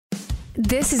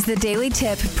This is the Daily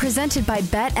Tip presented by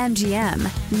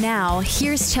BetMGM. Now,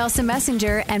 here's Chelsea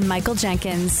Messenger and Michael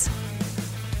Jenkins.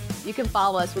 You can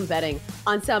follow us when betting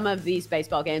on some of these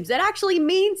baseball games that actually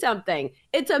mean something.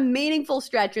 It's a meaningful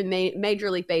stretch in Major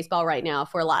League Baseball right now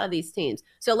for a lot of these teams.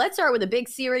 So let's start with a big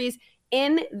series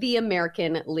in the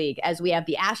American League as we have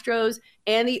the Astros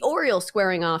and the Orioles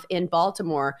squaring off in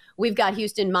Baltimore. We've got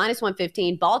Houston minus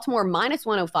 115, Baltimore minus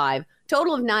 105,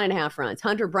 total of 9.5 runs.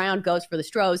 Hunter Brown goes for the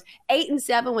Stros,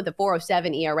 8-7 with a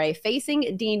 4.07 ERA,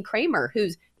 facing Dean Kramer,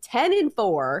 who's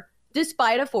 10-4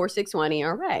 despite a 4.61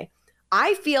 ERA.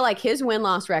 I feel like his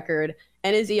win-loss record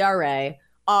and his ERA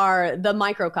are the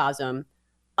microcosm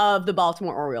of the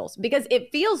Baltimore Orioles because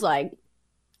it feels like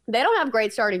they don't have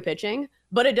great starting pitching,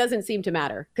 but it doesn't seem to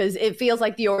matter because it feels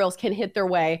like the Orioles can hit their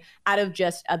way out of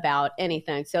just about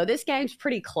anything. So this game's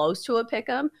pretty close to a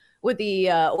pick'em with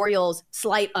the Orioles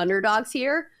slight underdogs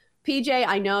here. PJ,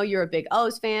 I know you're a big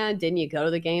O's fan. Didn't you go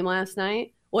to the game last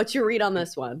night? What's your read on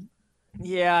this one?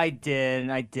 Yeah, I did,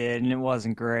 and it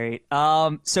wasn't great.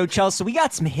 So Chelsea, we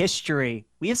got some history.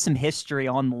 We have some history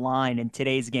on the line in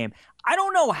today's game. I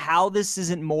don't know how this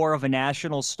isn't more of a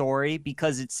national story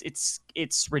because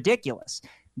it's ridiculous.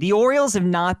 The Orioles have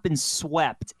not been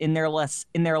swept in their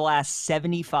last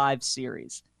 75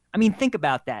 series. I mean, think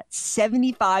about that.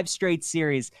 75 straight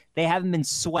series, they haven't been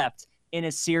swept in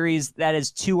a series that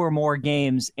is 2 or more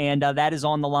games, and that is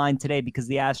on the line today because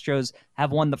the Astros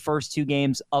have won the first 2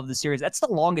 games of the series. That's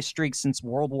the longest streak since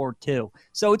World War II.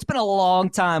 So it's been a long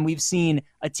time we've seen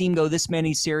a team go this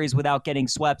many series without getting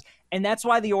swept, and that's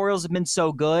why the Orioles have been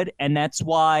so good, and that's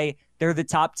why they're the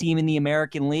top team in the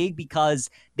American League because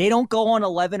they don't go on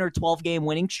 11 or 12 game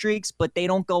winning streaks, but they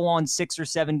don't go on 6 or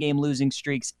 7 game losing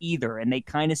streaks either. And they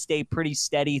kind of stay pretty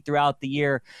steady throughout the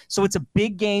year. So it's a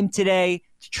big game today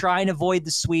to try and avoid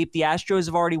the sweep. The Astros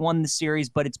have already won the series,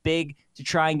 but it's big to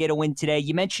try and get a win today.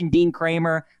 You mentioned Dean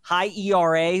Kramer, high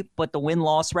ERA, but the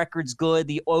win-loss record's good.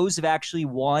 The O's have actually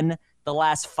won the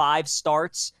last 5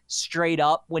 starts straight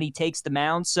up when he takes the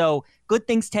mound. So good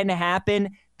things tend to happen.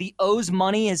 The O's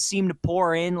money has seemed to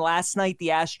pour in. Last night, the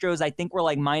Astros, I think, were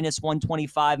like minus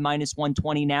 125, minus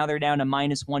 120. Now they're down to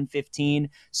minus 115.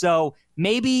 So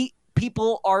maybe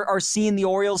people are seeing the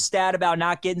Orioles stat about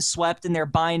not getting swept and they're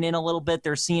buying in a little bit.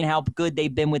 They're seeing how good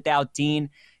they've been without Dean.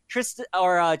 Chelsea,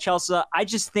 I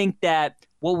just think that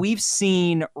what we've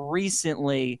seen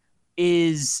recently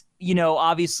is,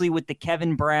 obviously with the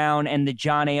Kevin Brown and the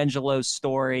John Angelo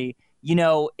story,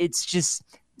 it's just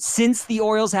 – since the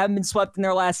Orioles haven't been swept in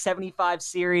their last 75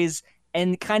 series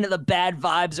and kind of the bad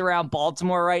vibes around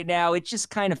Baltimore right now, it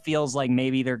just kind of feels like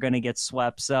maybe they're going to get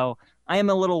swept. So I am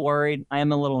a little worried. I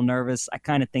am a little nervous. I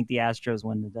kind of think the Astros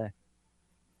win today.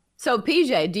 So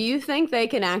PJ, do you think they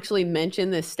can actually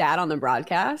mention this stat on the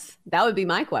broadcast? That would be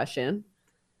my question.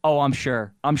 Oh, I'm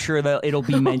sure. I'm sure that it'll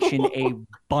be mentioned a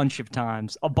bunch of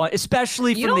times,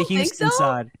 especially from the Houston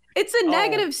side. It's a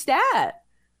negative stat.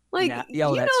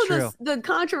 The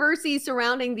controversy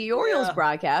surrounding the Orioles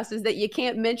broadcast is that you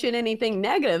can't mention anything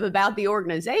negative about the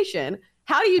organization.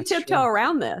 How do you tiptoe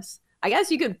around this? I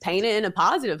guess you could paint it in a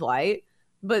positive light,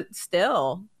 but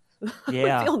still,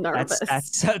 I feel nervous.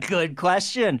 That's a good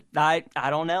question. I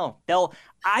don't know.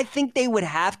 I think they would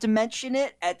have to mention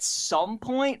it at some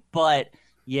point, but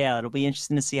yeah, it'll be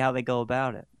interesting to see how they go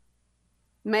about it.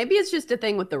 Maybe it's just a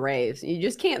thing with the Rays. You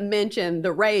just can't mention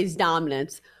the Rays'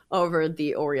 dominance over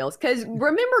the Orioles. Because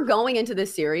remember going into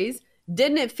this series,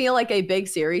 didn't it feel like a big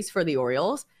series for the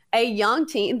Orioles? A young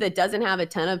team that doesn't have a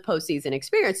ton of postseason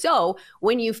experience. So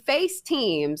when you face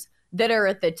teams that are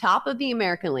at the top of the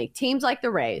American League, teams like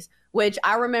the Rays, which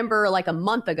I remember like a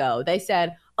month ago, they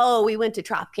said, oh, we went to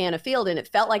Tropicana Field and it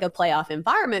felt like a playoff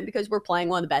environment because we're playing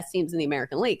one of the best teams in the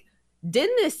American League.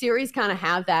 Didn't this series kind of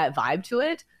have that vibe to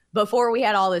it before we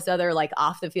had all this other like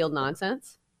off the field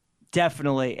nonsense?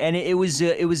 Definitely. And it was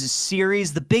a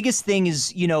series. The biggest thing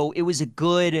is, it was a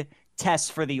good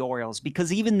test for the Orioles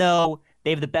because even though they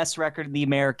have the best record in the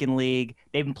American League,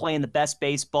 they've been playing the best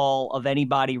baseball of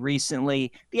anybody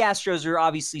recently, the Astros are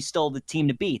obviously still the team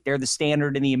to beat. They're the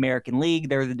standard in the American League.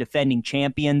 They're the defending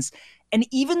champions. And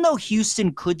even though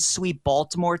Houston could sweep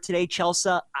Baltimore today,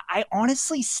 Chelsea, I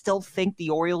honestly still think the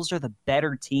Orioles are the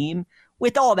better team.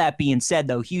 With all that being said,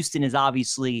 though, Houston is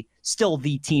obviously still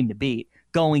the team to beat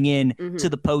going in to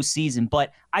the postseason.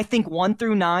 But I think 1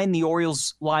 through 9, the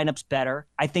Orioles lineup's better.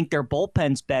 I think their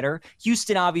bullpen's better.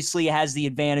 Houston obviously has the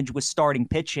advantage with starting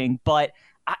pitching, but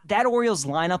that Orioles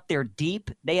lineup, they're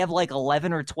deep. They have like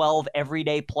 11 or 12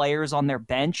 everyday players on their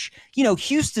bench.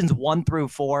 Houston's 1 through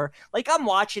 4. Like I'm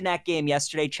watching that game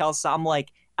yesterday, Chelsea. I'm like,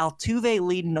 Altuve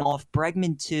leading off,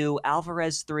 Bregman 2,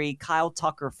 Alvarez 3, Kyle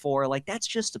Tucker 4. Like, that's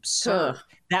just absurd,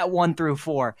 that 1 through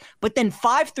 4. But then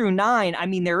 5 through 9, I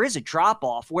mean, there is a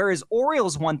drop-off, whereas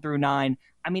Orioles 1 through 9,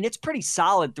 I mean, it's pretty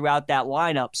solid throughout that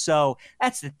lineup. So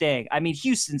that's the thing. I mean,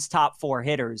 Houston's top 4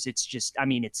 hitters, it's just, I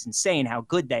mean, it's insane how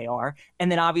good they are.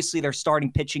 And then obviously their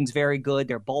starting pitching's very good.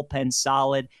 Their bullpen's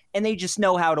solid. And they just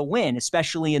know how to win,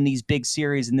 especially in these big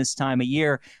series in this time of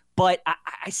year. But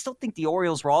I still think the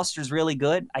Orioles roster is really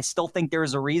good. I still think there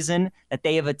is a reason that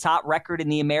they have a top record in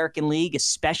the American League,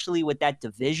 especially with that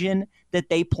division that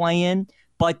they play in.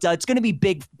 But it's going to be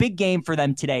big game for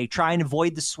them today. Try and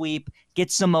avoid the sweep,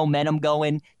 get some momentum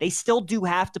going. They still do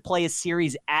have to play a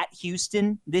series at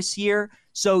Houston this year.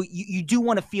 So you do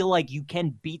want to feel like you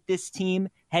can beat this team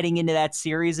heading into that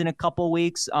series in a couple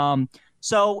weeks.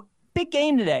 So big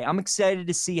game today. I'm excited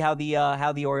to see how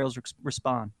the Orioles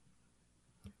respond.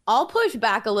 I'll push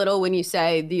back a little when you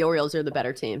say the Orioles are the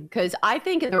better team, because I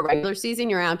think in the regular season,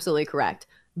 you're absolutely correct.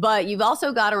 But you've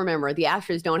also got to remember the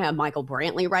Astros don't have Michael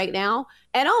Brantley right now.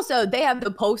 And also they have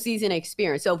the postseason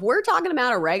experience. So if we're talking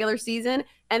about a regular season,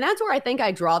 and that's where I think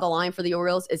I draw the line for the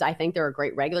Orioles, is I think they're a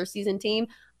great regular season team.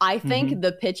 I think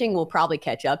the pitching will probably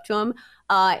catch up to them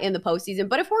in the postseason.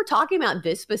 But if we're talking about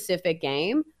this specific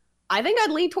game, I think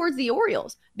I'd lean towards the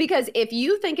Orioles, because if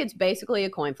you think it's basically a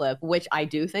coin flip, which I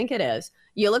do think it is,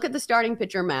 you look at the starting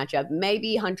pitcher matchup,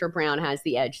 maybe Hunter Brown has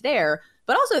the edge there,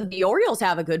 but also the Orioles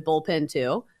have a good bullpen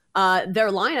too. Their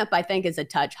lineup, I think, is a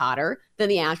touch hotter than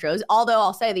the Astros, although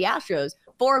I'll say the Astros,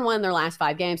 4-1 in their last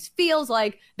 5 games, feels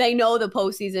like they know the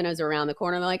postseason is around the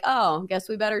corner. They're like, oh, guess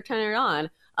we better turn it on.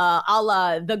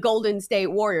 The Golden State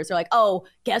Warriors are like, oh,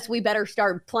 guess we better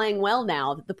start playing well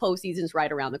now that the postseason's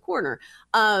right around the corner.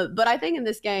 But I think in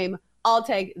this game, I'll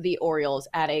take the Orioles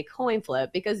at a coin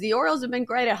flip, because the Orioles have been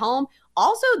great at home.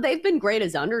 Also, they've been great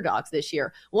as underdogs this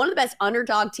year. One of the best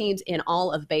underdog teams in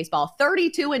all of baseball,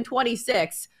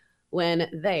 32-26 when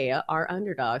they are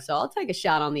underdogs. So I'll take a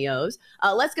shot on the O's.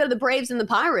 Let's go to the Braves and the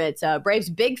Pirates. Braves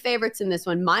big favorites in this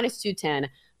one, -210.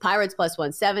 Pirates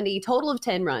 +170, total of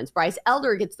 10 runs. Bryce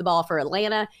Elder gets the ball for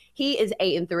Atlanta. He is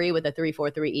 8-3 with a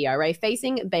 3.43 ERA,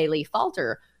 facing Bailey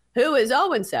Falter, who is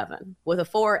 0-7 with a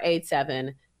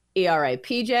 4.87 ERA.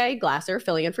 PJ Glasser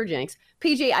filling in for Jinx.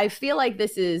 PJ, I feel like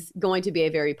this is going to be a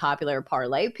very popular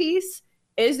parlay piece.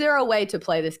 Is there a way to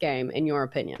play this game, in your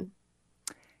opinion?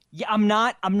 Yeah, I'm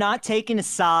not taking a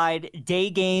side. Day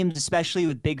games, especially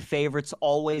with big favorites,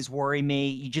 always worry me.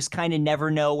 You just kind of never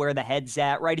know where the head's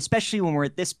at, right? Especially when we're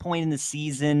at this point in the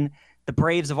season. The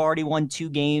Braves have already won 2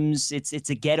 games. It's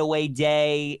a getaway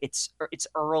day. It's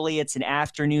early. It's an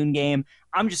afternoon game.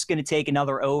 I'm just going to take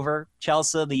another over.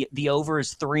 Chelsea, the over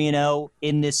is 3-0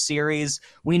 in this series.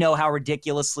 We know how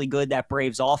ridiculously good that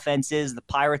Braves offense is. The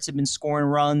Pirates have been scoring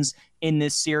runs in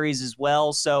this series as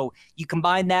well. So you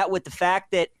combine that with the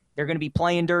fact that they're going to be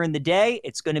playing during the day.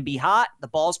 It's going to be hot. The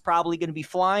ball's probably going to be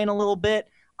flying a little bit.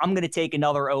 I'm going to take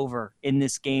another over in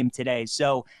this game today.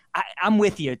 So I'm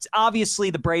with you. It's obviously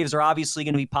the Braves are obviously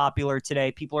going to be popular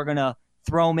today. People are going to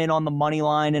throw them in on the money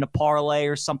line in a parlay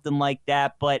or something like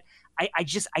that. But I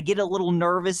get a little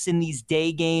nervous in these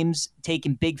day games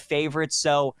taking big favorites.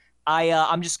 So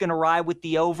I'm just going to ride with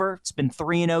the over. It's been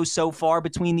 3-0 so far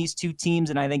between these two teams,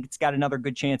 and I think it's got another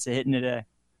good chance of hitting today.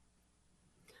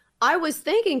 I was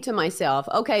thinking to myself,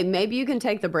 okay, maybe you can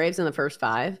take the Braves in the first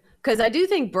 5, because I do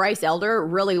think Bryce Elder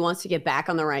really wants to get back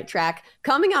on the right track,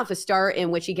 coming off a start in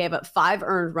which he gave up 5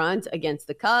 earned runs against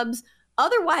the Cubs.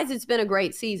 Otherwise, it's been a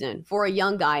great season for a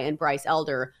young guy in Bryce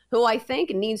Elder, who I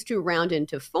think needs to round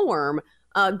into form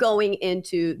going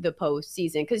into the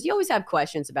postseason, because you always have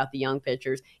questions about the young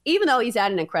pitchers. Even though he's had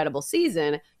an incredible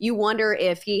season, you wonder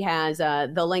if he has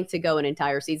the length to go an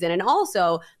entire season, and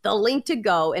also the length to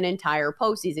go an entire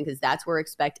postseason, because that's where I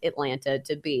expect Atlanta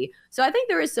to be. So I think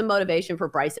there is some motivation for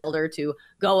Bryce Elder to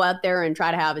go out there and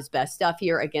try to have his best stuff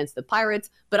here against the Pirates.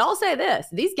 But I'll say this,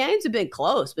 these games have been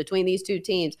close between these two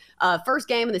teams. First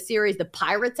game of the series, the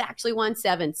Pirates actually won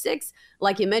 7-6.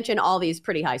 Like you mentioned, all these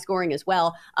pretty high scoring as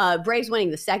well. Braves winning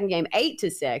the second game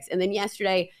 8-6. And then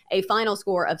yesterday, a final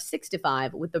score of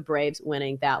 6-5 with the Braves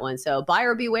winning that one. So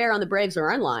buyer beware on the Braves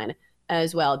run line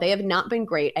as well. They have not been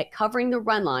great at covering the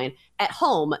run line at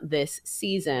home this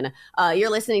season.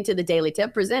 You're listening to the Daily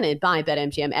Tip presented by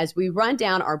BetMGM as we run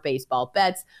down our baseball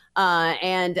bets.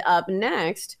 And up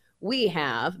next, we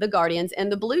have the Guardians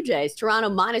and the Blue Jays. Toronto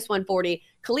 -140,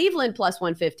 Cleveland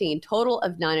 +115, total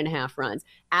of 9.5 runs.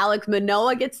 Alek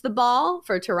Manoah gets the ball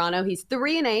for Toronto. He's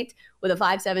 3-8 with a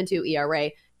 5.72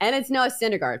 ERA. And it's Noah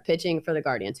Syndergaard pitching for the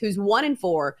Guardians, who's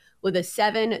 1-4 with a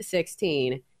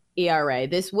 7.16 ERA.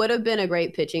 This would have been a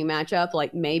great pitching matchup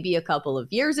like maybe a couple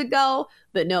of years ago,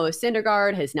 but Noah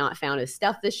Syndergaard has not found his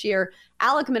stuff this year.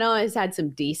 Alek Manoah has had some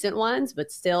decent ones,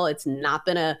 but still it's not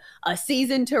been a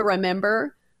season to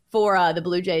remember for the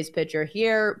Blue Jays pitcher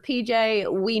here.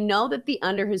 PJ, we know that the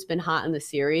under has been hot in the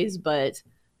series, but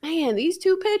man, these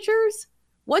two pitchers,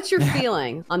 what's your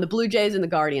feeling on the Blue Jays and the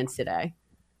Guardians today?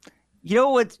 You know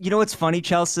what's funny,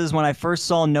 Chelsea, is when I first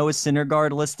saw Noah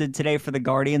Syndergaard listed today for the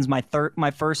Guardians, my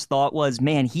first thought was,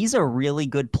 man, he's a really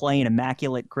good play in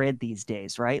Immaculate Grid these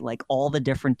days, right? Like all the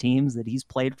different teams that he's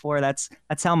played for. That's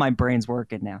how my brain's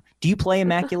working now. Do you play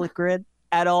Immaculate Grid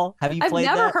at all? Have you played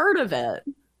that? I've never heard of it.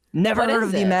 Never heard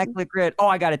of the Immaculate Grid. Oh,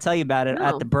 I got to tell you about it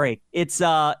at the break. It's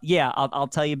I'll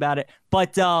tell you about it.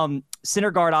 But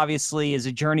Syndergaard obviously is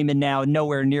a journeyman now,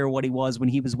 nowhere near what he was when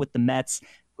he was with the Mets.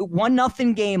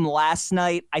 1-0 game last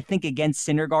night, I think, against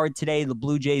Syndergaard today. The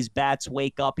Blue Jays bats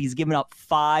wake up. He's given up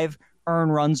 5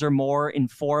 earned runs or more in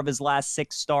 4 of his last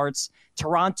 6 starts.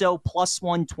 Toronto plus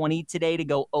 120 today to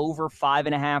go over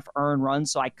 5.5 earned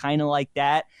runs, so I kind of like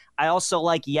that. I also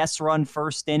like yes run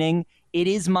first inning. It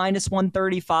is minus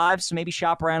 135, so maybe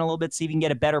shop around a little bit, see if you can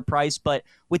get a better price. But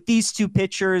with these two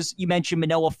pitchers, you mentioned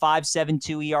Manoah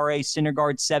 5.72 ERA,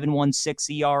 Syndergaard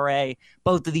 7.16 ERA.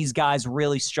 Both of these guys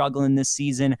really struggling this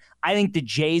season. I think the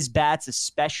Jays bats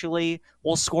especially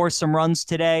will score some runs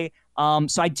today.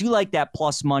 So I do like that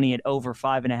plus money at over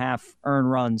 5.5 earned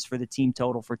runs for the team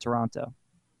total for Toronto.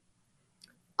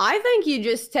 I think you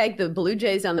just take the Blue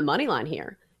Jays on the money line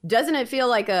here. Doesn't it feel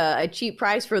like a cheap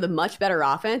price for the much better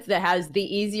offense that has the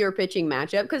easier pitching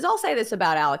matchup? Because I'll say this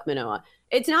about Alek Manoah.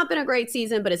 It's not been a great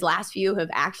season, but his last few have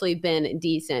actually been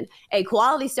decent. A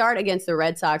quality start against the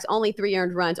Red Sox, only 3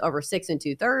 earned runs over 6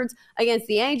 2/3. Against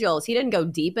the Angels, he didn't go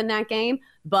deep in that game,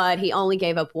 but he only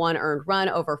gave up 1 earned run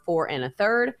over 4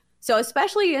 1/3. So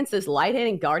especially against this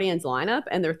light-hitting Guardians lineup,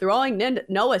 and they're throwing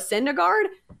Noah Syndergaard,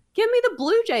 give me the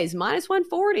Blue Jays minus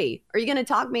 140. Are you going to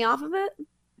talk me off of it?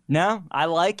 No, I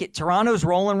like it. Toronto's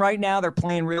rolling right now. They're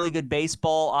playing really good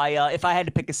baseball. If I had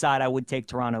to pick a side, I would take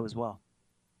Toronto as well.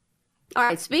 All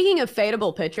right, speaking of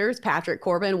fadeable pitchers, Patrick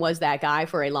Corbin was that guy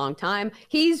for a long time.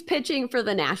 He's pitching for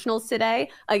the Nationals today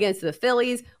against the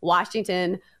Phillies.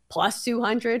 Washington plus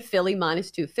 200, Philly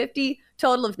minus 250,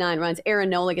 total of 9 runs. Aaron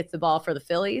Nola gets the ball for the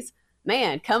Phillies.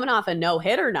 Man, coming off a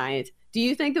no-hitter night, do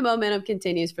you think the momentum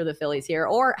continues for the Phillies here,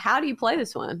 or how do you play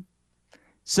this one?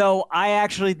 So I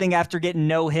actually think after getting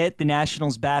no hit, the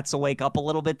Nationals bats will wake up a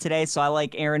little bit today. So I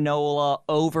like Aaron Nola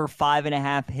over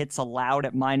 5.5 hits allowed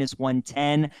at minus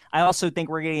 110. I also think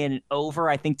we're getting an over.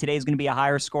 I think today's going to be a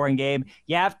higher scoring game.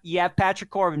 You have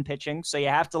Patrick Corbin pitching, so you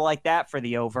have to like that for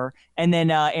the over. And then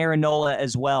Aaron Nola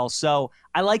as well. So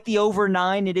I like the over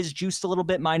 9. It is juiced a little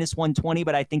bit, minus 120,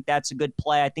 but I think that's a good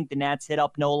play. I think the Nats hit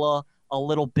up Nola a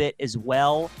little bit as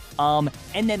well. And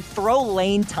then throw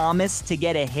Lane Thomas to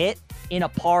get a hit in a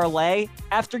parlay.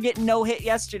 After getting no hit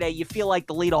yesterday, you feel like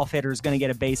the leadoff hitter is going to get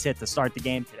a base hit to start the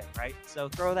game today, right? So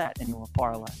throw that into a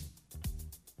parlay.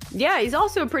 Yeah, he's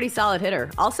also a pretty solid hitter.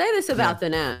 I'll say this about the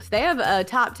Nats. They have a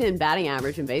top 10 batting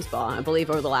average in baseball, I believe,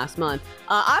 over the last month.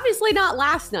 Obviously not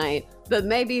last night, but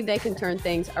maybe they can turn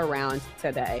things around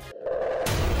today.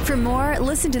 For more,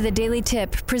 listen to the Daily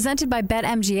Tip presented by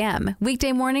BetMGM.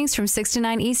 Weekday mornings from 6 to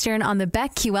 9 Eastern on the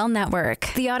BetQL network,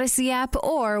 the Odyssey app,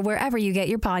 or wherever you get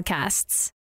your podcasts.